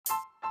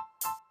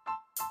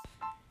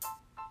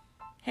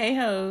Hey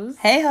hoes.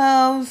 Hey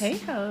hoes. Hey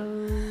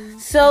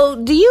hoes.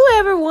 So, do you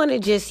ever want to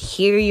just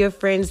hear your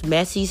friends'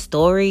 messy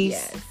stories?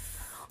 Yes.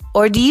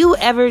 Or do you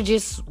ever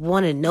just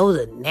want to know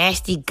the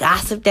nasty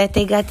gossip that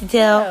they got to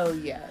tell? Oh,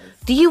 yes.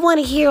 Do you want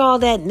to hear all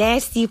that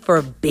nasty,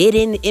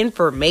 forbidden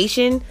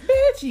information?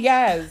 Bitch,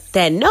 yes.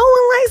 That no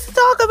one likes to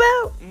talk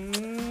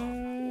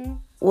about?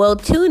 Well,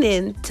 tune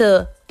in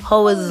to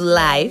Hoa's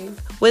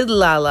Life with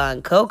Lala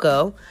and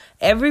Coco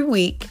every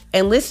week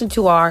and listen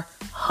to our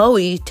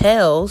Hoe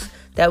Tales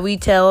that we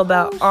tell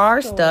about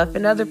our stuff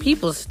and other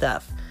people's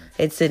stuff.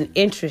 It's an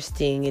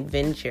interesting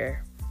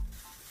adventure.